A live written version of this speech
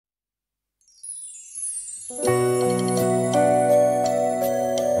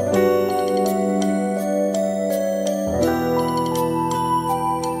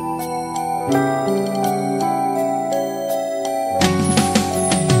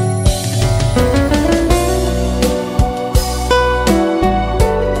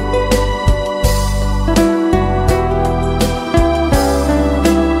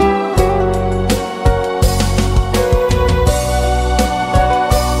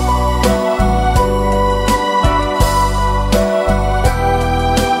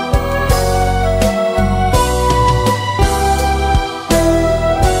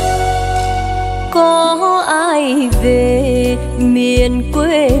miền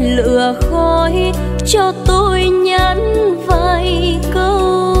quê lửa khói cho tôi nhắn vài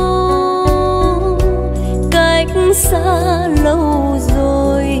câu. Cách xa lâu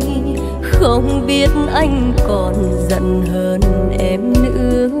rồi không biết anh còn giận hơn em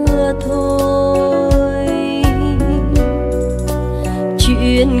nữa thôi.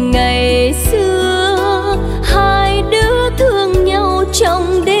 Chuyện ngày xưa hai đứa thương nhau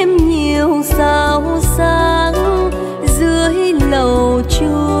trong đêm nhiều sao sáng, dưới lầu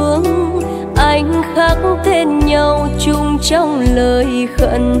chuông anh khắc tên nhau chung trong lời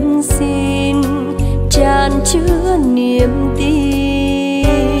khẩn xin tràn chứa niềm tin.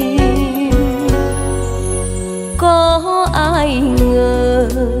 Có ai ngờ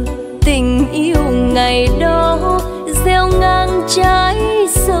tình yêu ngày đó gieo ngang trái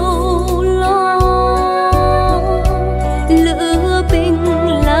sâu lo, lửa binh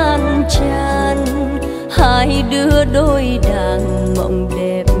lan tràn hai đứa đôi đàn mộng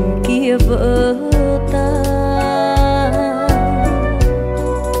đẹp kia vỡ tan.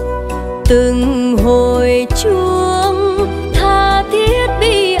 Từng hồi chuông tha thiết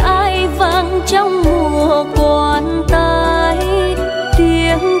bi ai vang trong mùa quan tài,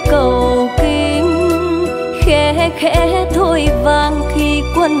 tiếng cầu kinh khẽ khẽ thôi vang khi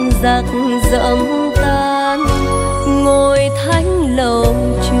quân giặc dẫm tan ngôi thánh lầu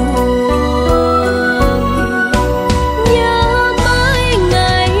chuông. Nhớ mãi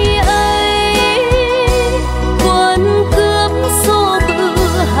ngày ấy quân cướp xô bự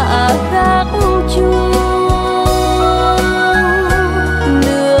hạ gác chuông,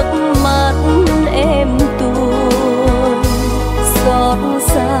 nước mắt em tuôn xót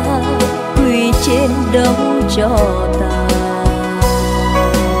xa quỳ trên đống tro tàn.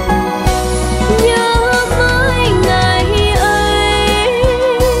 Nhớ mãi ngày ấy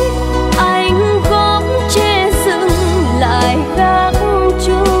anh góp che dựng lại gác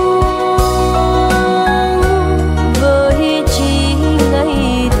chuông, với chỉ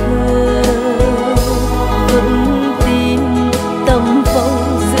ngây thơ vẫn tin tâm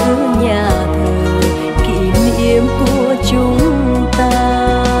phong giữ nhà thờ kỷ niệm của chúng ta.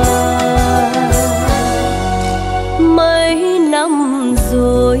 Mấy năm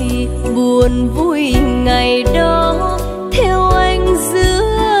rồi buồn vui ngày đó theo anh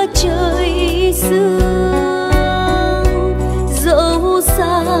giữa trời sương, dẫu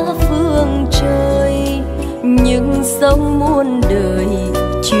xa phương trời nhưng sống muôn đời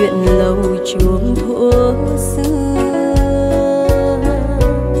chuyện lâu chuông thuở xưa.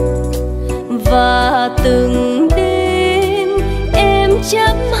 Và từng đêm em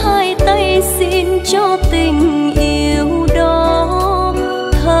chắp hai tay xin cho tình yêu đó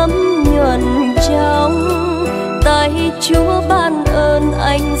thấm nhuần trong tay Chúa ban ơn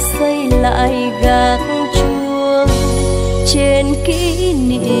anh xây lại gác chuông trên kỷ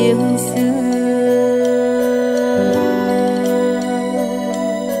niệm xưa.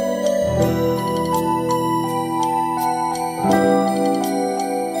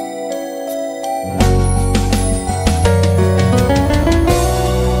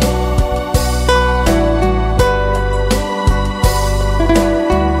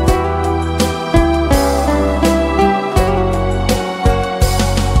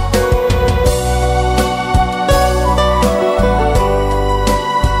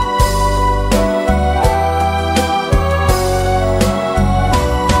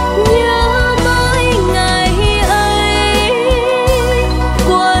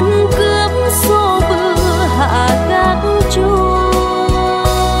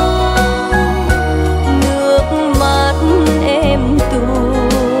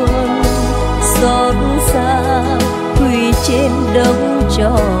 Trên đống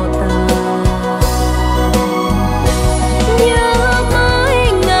tro tàn. Nhớ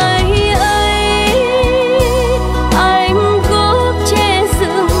mãi ngày ấy anh góp che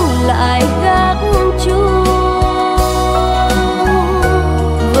dựng lại gác chuông,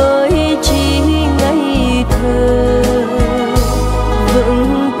 với chỉ ngây thơ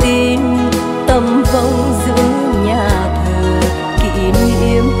vững tin tâm vong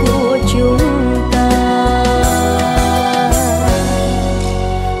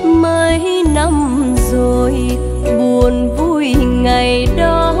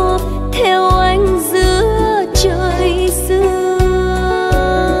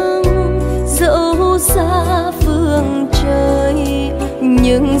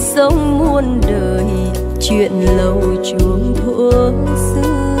chuyện lâu chuông thuở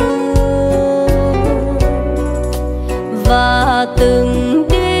xưa. Và từng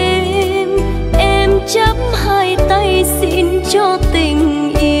đêm em chắp hai tay xin cho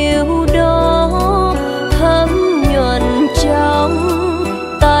tình yêu đó thấm nhuần trong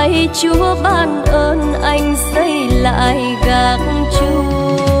tay Chúa ban ơn anh xây lại gác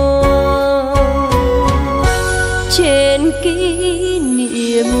chuông trên kỷ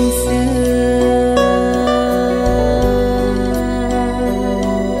niệm